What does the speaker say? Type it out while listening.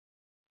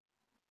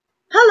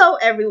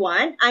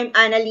everyone. I'm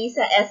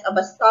Liza S.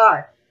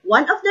 Abastar,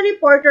 one of the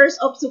reporters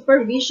of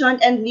Supervision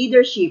and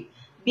Leadership,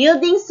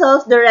 Building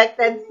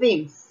Self-Directed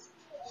Teams.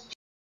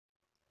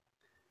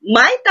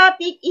 My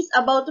topic is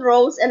about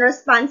roles and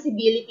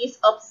responsibilities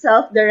of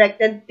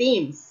self-directed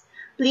teams.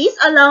 Please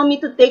allow me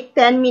to take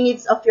 10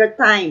 minutes of your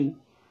time.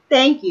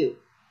 Thank you.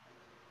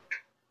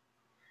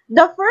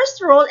 The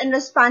first role and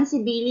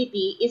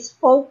responsibility is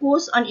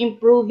focus on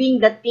improving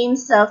the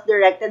team's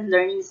self-directed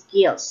learning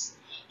skills.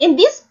 In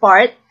this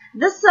part,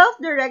 the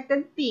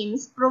self-directed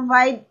teams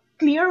provide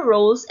clear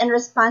roles and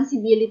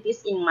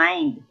responsibilities in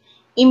mind.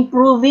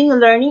 Improving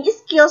learning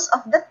skills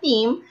of the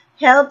team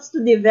helps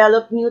to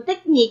develop new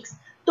techniques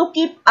to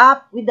keep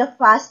up with the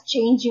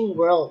fast-changing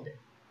world.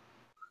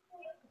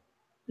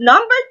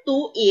 Number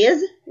 2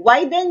 is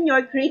widen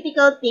your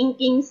critical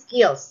thinking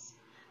skills.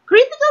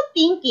 Critical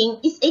thinking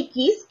is a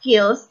key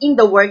skill in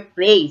the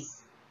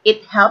workplace.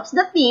 It helps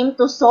the team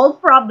to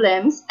solve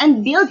problems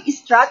and build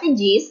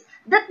strategies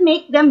that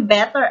make them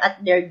better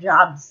at their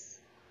jobs.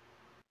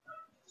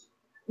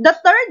 The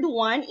third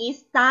one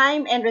is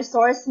time and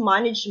resource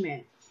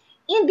management.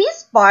 In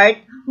this part,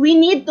 we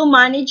need to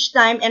manage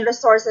time and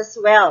resources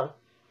well.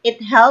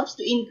 It helps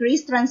to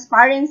increase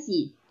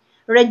transparency,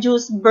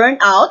 reduce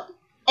burnout,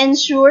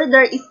 ensure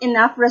there is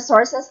enough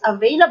resources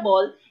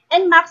available,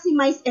 and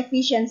maximize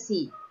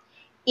efficiency.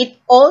 It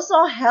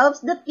also helps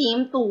the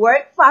team to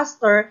work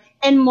faster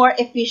and more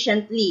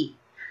efficiently.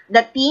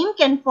 The team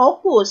can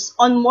focus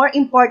on more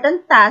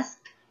important tasks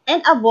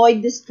and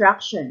avoid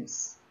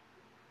distractions.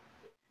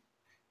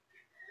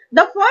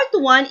 The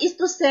fourth one is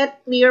to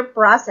set clear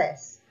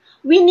process.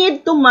 We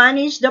need to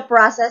manage the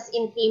process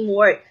in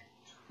teamwork.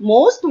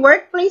 Most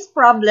workplace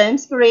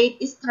problems create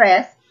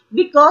stress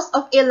because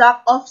of a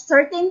lack of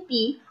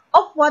certainty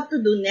of what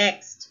to do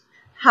next.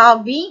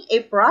 Having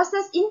a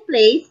process in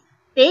place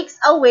takes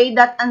away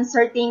that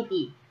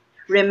uncertainty.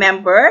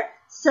 Remember,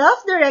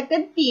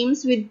 self-directed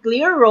teams with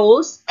clear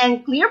roles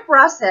and clear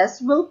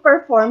process will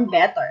perform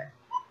better.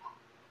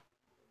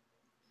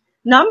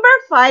 Number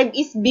 5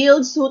 is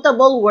build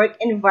suitable work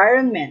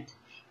environment.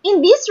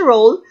 In this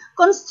role,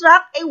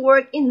 construct a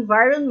work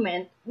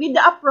environment with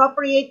the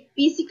appropriate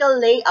physical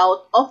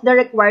layout of the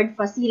required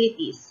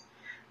facilities.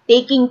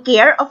 Taking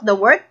care of the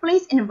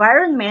workplace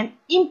environment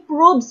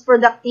improves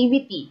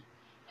productivity,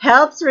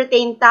 helps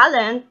retain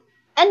talent,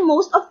 and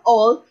most of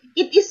all,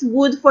 it is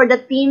good for the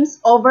team's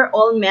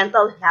overall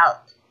mental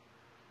health.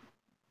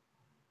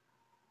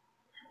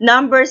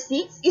 Number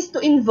 6 is to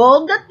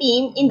involve the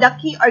team in the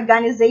key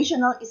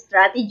organizational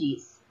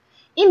strategies.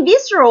 In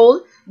this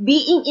role,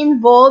 being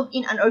involved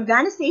in an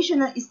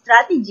organizational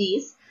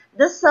strategies,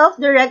 the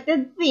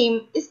self-directed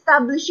team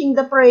establishing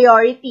the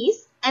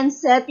priorities and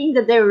setting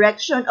the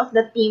direction of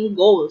the team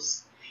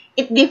goals.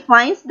 It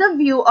defines the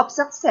view of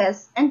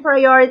success and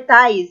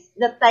prioritizes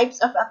the types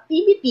of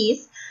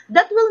activities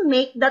that will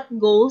make that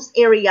goals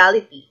a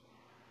reality.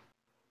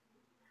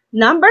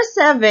 Number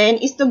 7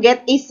 is to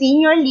get a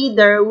senior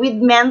leader with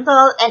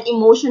mental and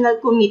emotional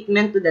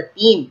commitment to the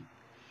team.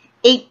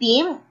 A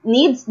team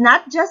needs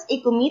not just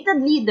a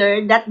committed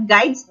leader that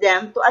guides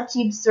them to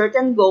achieve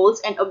certain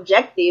goals and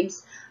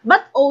objectives,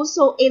 but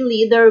also a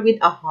leader with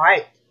a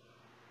heart.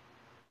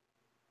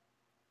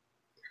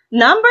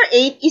 Number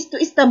 8 is to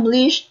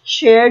establish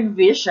shared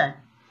vision.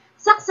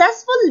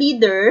 Successful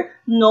leaders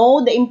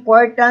know the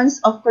importance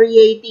of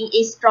creating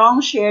a strong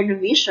shared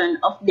vision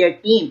of their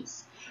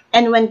teams.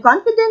 And when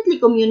confidently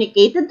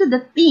communicated to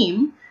the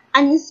team,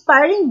 an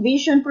inspiring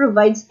vision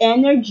provides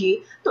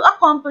energy to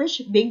accomplish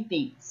big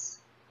things.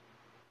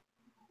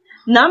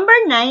 Number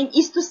 9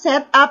 is to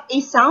set up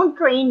a sound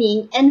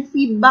training and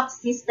feedback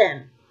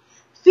system.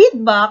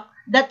 Feedback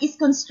that is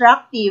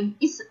constructive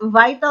is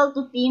vital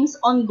to teams'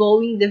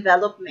 ongoing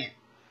development.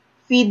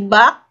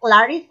 Feedback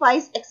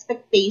clarifies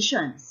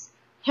expectations,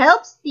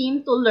 helps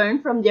teams to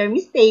learn from their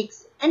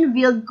mistakes, and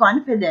build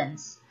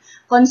confidence.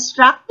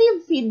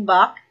 Constructive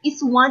feedback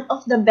is one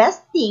of the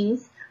best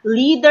things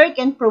leaders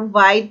can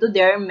provide to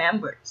their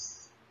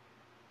members.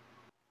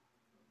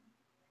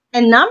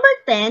 And number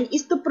 10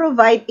 is to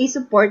provide a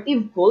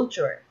supportive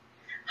culture.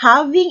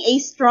 Having a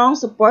strong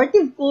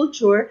supportive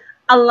culture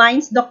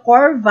aligns the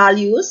core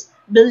values,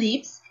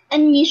 beliefs,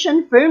 and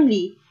mission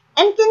firmly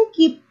and can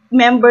keep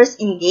members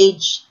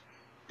engaged.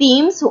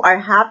 Teams who are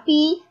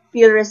happy,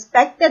 feel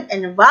respected,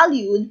 and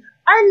valued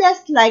are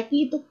less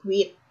likely to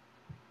quit.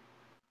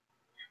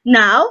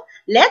 Now,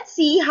 let's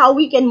see how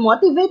we can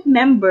motivate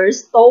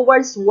members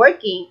towards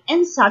working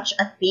in such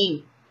a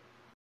team.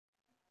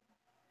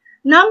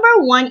 Number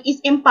 1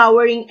 is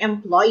empowering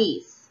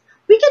employees.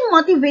 We can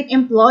motivate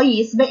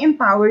employees by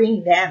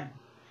empowering them.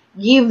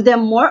 Give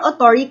them more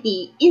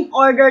authority in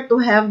order to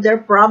have their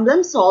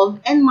problem solved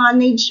and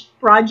manage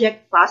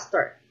project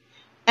faster.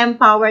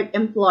 Empowered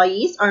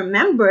employees or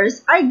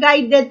members are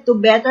guided to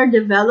better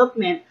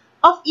development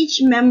of each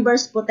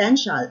member's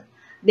potential.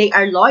 They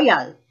are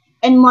loyal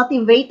and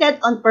motivated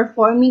on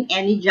performing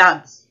any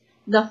jobs,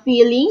 the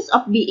feelings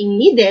of being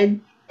needed,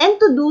 and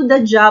to do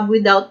the job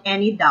without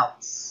any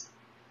doubts.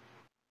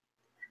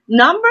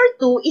 Number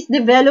two is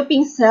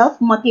developing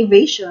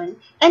self-motivation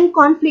and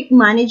conflict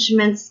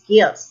management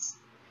skills.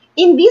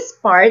 In this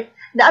part,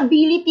 the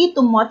ability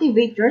to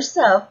motivate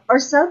yourself or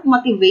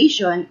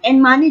self-motivation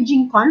and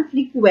managing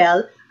conflict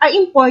well are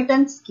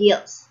important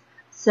skills.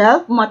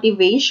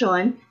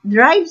 Self-motivation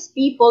drives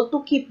people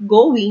to keep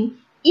going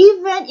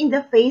even in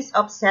the face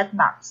of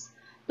setbacks,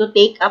 to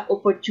take up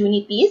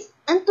opportunities,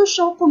 and to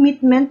show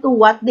commitment to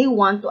what they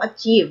want to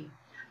achieve.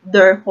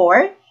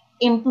 Therefore,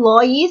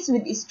 employees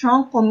with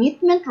strong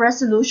commitment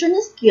resolution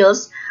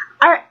skills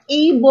are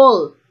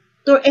able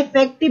to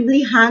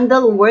effectively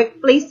handle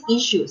workplace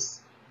issues.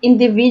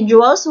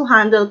 Individuals who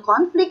handle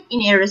conflict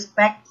in a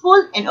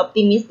respectful and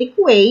optimistic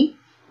way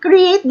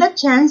create the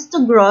chance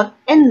to growth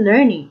and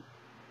learning.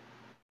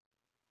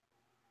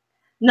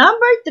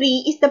 Number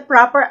three is the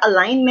proper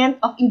alignment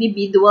of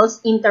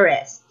individuals'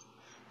 interests.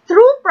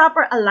 Through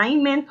proper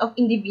alignment of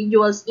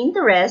individuals'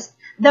 interests,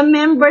 the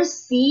members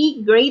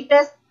see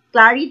greatest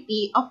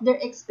clarity of their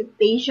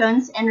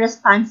expectations and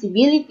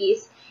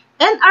responsibilities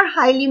and are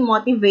highly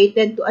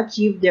motivated to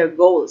achieve their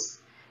goals.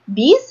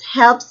 This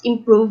helps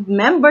improve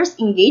members'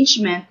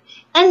 engagement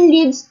and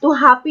leads to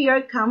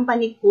happier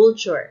company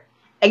culture.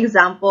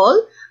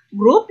 Example,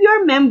 group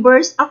your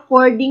members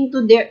according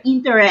to their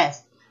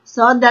interests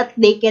so that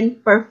they can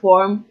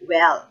perform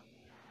well.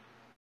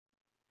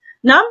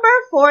 Number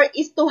four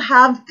is to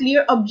have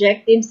clear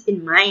objectives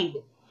in mind.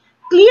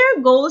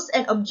 Clear goals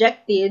and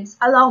objectives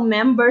allow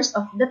members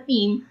of the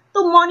team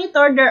to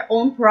monitor their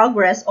own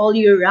progress all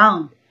year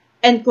round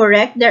and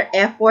correct their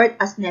effort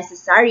as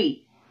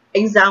necessary.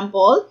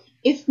 Example,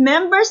 if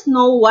members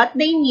know what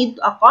they need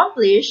to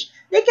accomplish,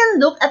 they can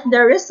look at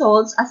their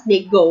results as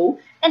they go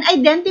and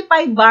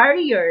identify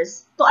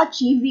barriers to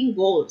achieving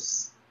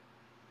goals.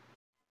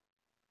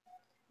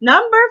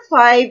 Number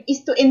five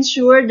is to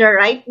ensure the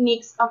right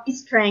mix of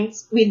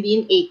strengths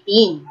within a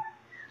team.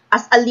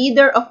 As a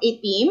leader of a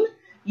team,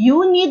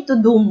 you need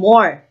to do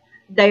more,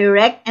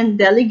 direct and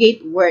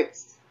delegate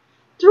works.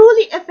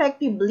 Truly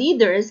effective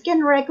leaders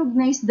can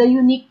recognize the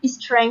unique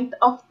strength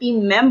of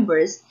team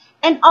members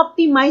and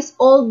optimize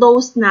all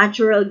those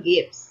natural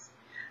gifts.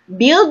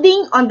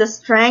 Building on the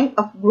strength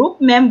of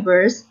group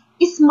members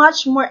is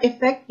much more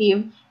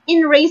effective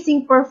in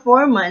raising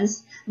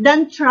performance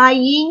than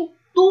trying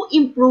to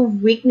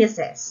improve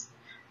weaknesses.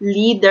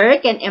 Leader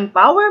can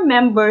empower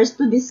members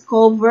to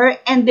discover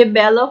and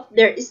develop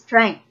their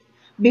strength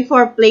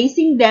before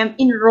placing them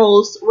in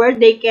roles where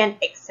they can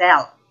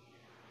excel.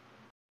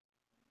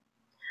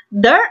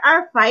 There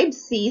are 5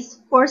 C's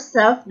for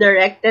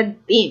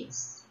self-directed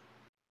teams.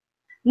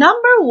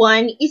 Number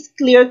 1 is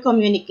clear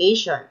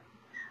communication.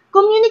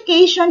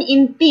 Communication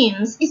in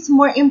teams is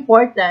more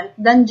important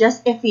than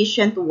just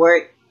efficient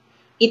work.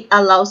 It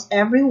allows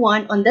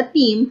everyone on the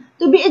team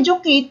to be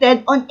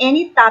educated on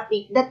any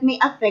topic that may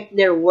affect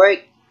their work.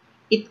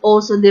 It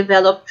also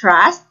develops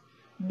trust,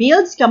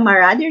 builds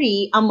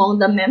camaraderie among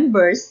the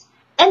members,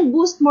 and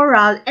boosts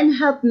morale and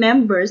help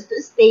members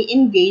to stay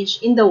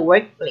engaged in the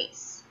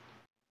workplace.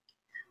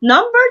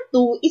 Number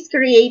 2 is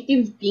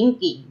creative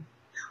thinking.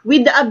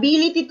 With the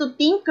ability to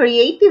think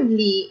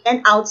creatively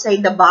and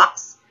outside the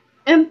box,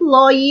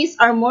 employees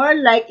are more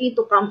likely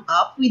to come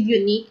up with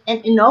unique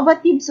and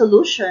innovative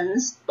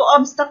solutions to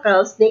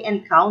obstacles they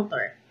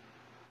encounter.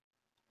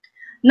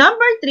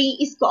 Number 3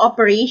 is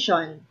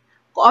cooperation.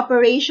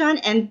 Cooperation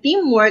and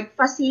teamwork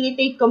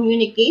facilitate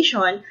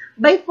communication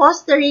by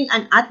fostering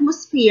an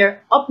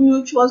atmosphere of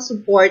mutual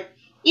support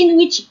in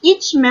which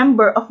each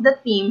member of the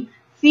team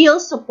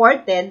feels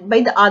supported by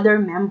the other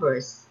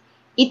members.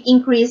 It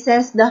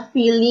increases the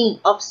feeling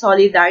of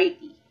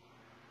solidarity.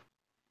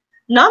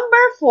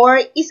 Number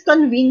 4 is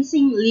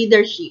convincing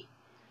leadership.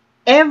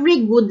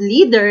 Every good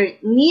leader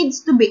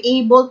needs to be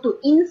able to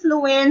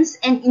influence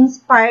and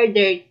inspire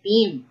their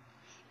team.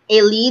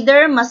 A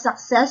leader must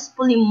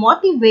successfully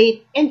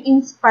motivate and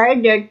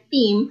inspire their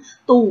team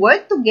to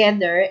work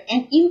together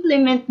and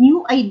implement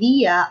new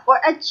ideas or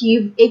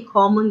achieve a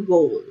common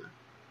goal.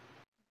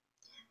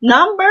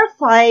 Number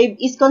 5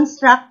 is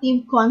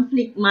constructive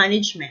conflict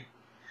management.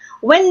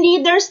 When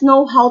leaders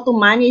know how to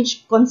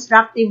manage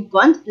constructive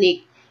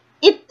conflict,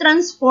 it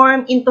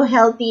transforms into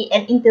healthy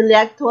and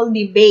intellectual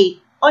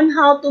debate on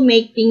how to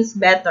make things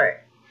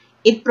better.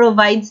 It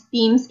provides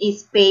teams a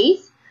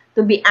space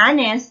to be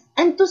honest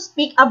and to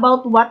speak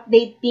about what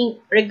they think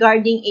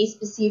regarding a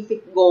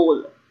specific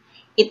goal.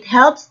 It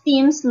helps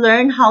teams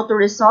learn how to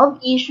resolve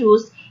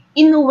issues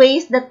in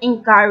ways that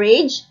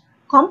encourage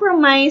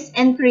compromise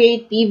and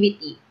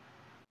creativity.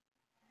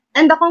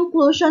 And the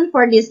conclusion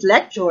for this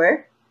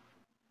lecture: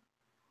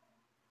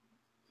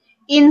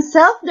 in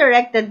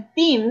self-directed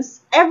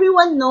teams,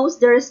 everyone knows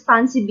their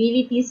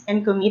responsibilities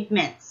and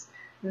commitments.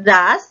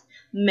 Thus,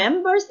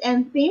 members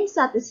and team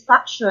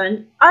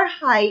satisfaction are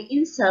high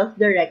in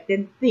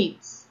self-directed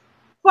teams.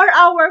 For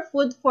our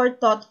food for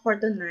thought for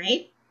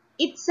tonight,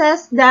 it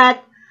says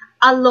that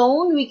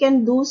alone we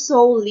can do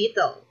so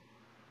little.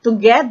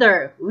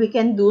 Together we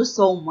can do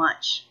so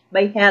much,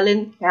 by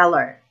Helen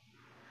Keller.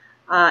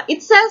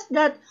 It says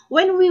that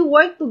when we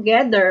work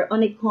together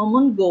on a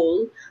common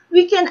goal,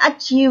 we can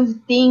achieve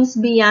things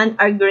beyond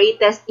our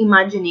greatest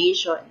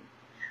imagination.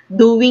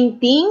 Doing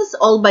things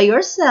all by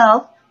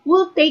yourself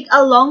will take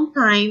a long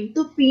time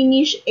to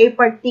finish a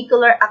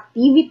particular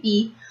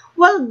activity,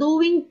 while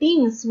doing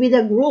things with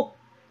a group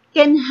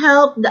can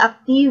help the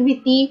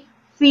activity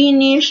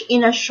finish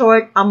in a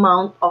short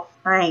amount of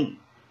time.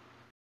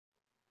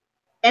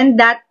 And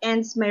that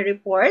ends my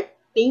report.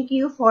 Thank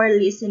you for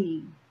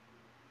listening.